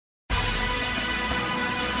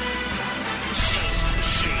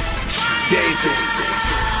Daisy,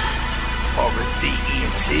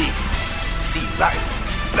 RSDENT, T-Lyfe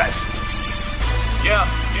specialist. Yeah,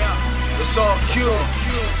 it's on Q.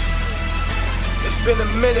 It's been a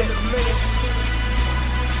minute,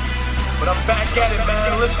 but I'm back at it,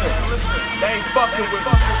 man. Listen, they ain't fucking with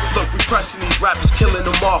me. Look, we pressing these rappers, killing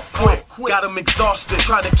them off quick. Got them exhausted,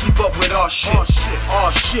 trying to keep up with our shit.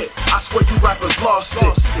 Oh shit, I swear you rappers lost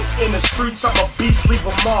it. In the streets, I'm a beast, leave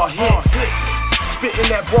them all hit.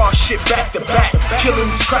 Spitting that raw shit back to back. Killing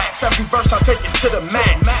these tracks, every verse I take it to the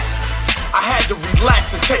max. I had to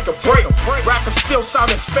relax and take a break. Rappers still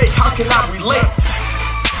sounding fake, how can I relate?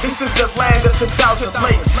 This is the land of 10,000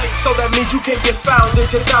 lakes, so that means you can't get found in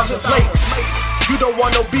 10,000 lakes. You don't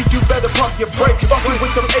want no beef, you better pump your brakes. Fucking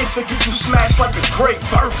with them apes and get you smashed like a grape.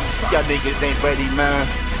 Y'all niggas ain't ready, man.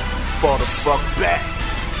 Fall the fuck back.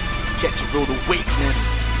 Catch a rude awakening.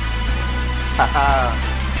 Haha.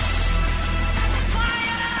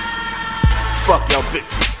 Fuck y'all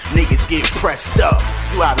bitches, niggas get pressed up.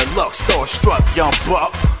 You out of luck, starstruck, young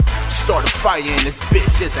buck. Start a fire in this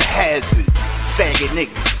bitch is a hazard. Faggot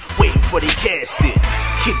niggas waiting for they casket.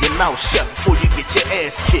 Keep your mouth shut before you get your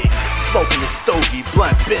ass kicked. Smoking a stogie,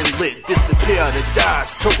 blunt been lit. Disappear out of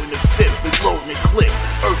Dodge, toting the fifth, reloading the clip.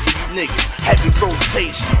 Earth for you niggas, heavy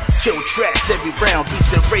rotation. Kill tracks every round,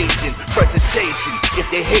 beast and raging. Presentation, if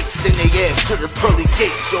they hate, send they ass to the pearly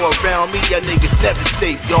gates. Y'all around me, y'all niggas never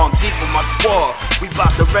safe. Y'all, I'm deep with my squad, we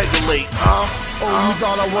bout to regulate, huh? Oh, you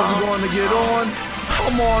thought I wasn't going to get on?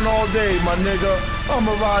 I'm on all day, my nigga.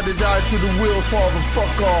 I'ma ride or die till the wheels fall the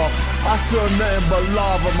fuck off. I spill nothing but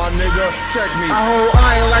lava, my nigga. Check me. I hold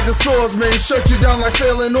iron like a swordsman, shut you down like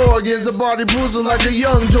failing organs. A body bruiser like a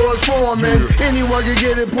young George Foreman. Anyone can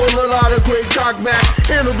get it, pull it out of quick cock back.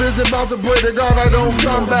 Handle business, bounce and pray to God I don't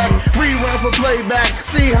come back. Rewind for playback,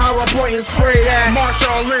 see how I point and spray that.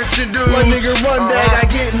 Marshall Lynch and dudes. My nigga run that. I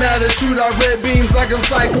get mad and shoot out red beams like I'm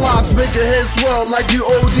Cyclops. Make your head swell like you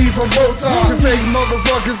OD from Botox. You fake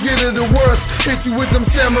motherfuckers get it the worst. Hit you with them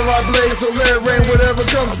samurai blades, so let it rain whatever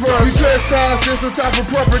comes first. You trespass, this the type of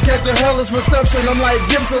proper catch a hellish reception. I'm like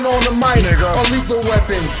Gibson on the mic, a lethal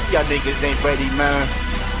weapon. Y'all niggas ain't ready, man.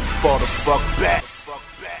 Fall the fuck back.